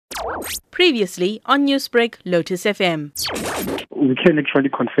Previously on Newsbreak, Lotus FM. We can actually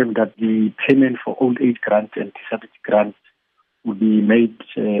confirm that the payment for old age grants and disability grants will be made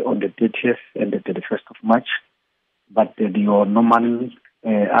on the 30th and the 31st of March, but your normal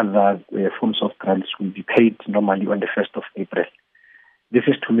other forms of grants will be paid normally on the 1st of April. This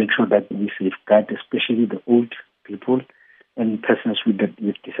is to make sure that we safeguard especially the old people and persons with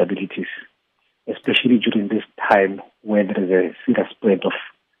disabilities, especially during this time where there is a serious spread of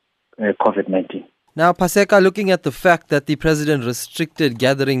COVID-19. Now, Paseka, looking at the fact that the president restricted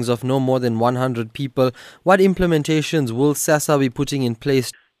gatherings of no more than 100 people, what implementations will SASSA be putting in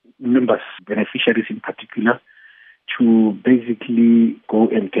place? Members, beneficiaries in particular, to basically go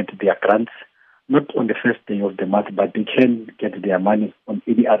and get their grants, not on the first day of the month, but they can get their money on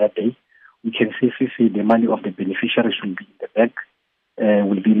any other day. We can safely say the money of the beneficiaries will be in the bank,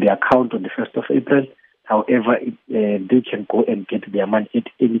 will be in the account on the 1st of April. However, they can go and get their money at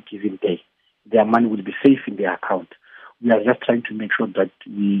any given day. Their money will be safe in their account. We are just trying to make sure that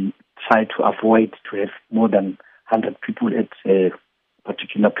we try to avoid to have more than 100 people at a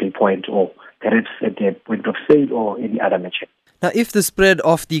particular play point or perhaps at the point of sale or any other merchant. Now, if the spread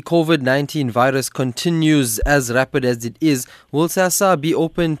of the COVID-19 virus continues as rapid as it is, will SASSA be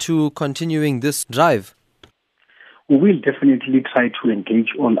open to continuing this drive? We will definitely try to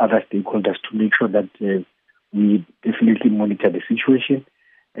engage all other stakeholders to make sure that we definitely monitor the situation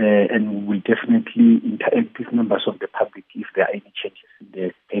and we will definitely interact with members of the public if there are any changes in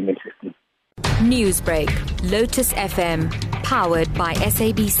the payment system. Newsbreak, Lotus FM, powered by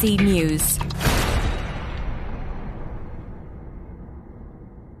SABC News.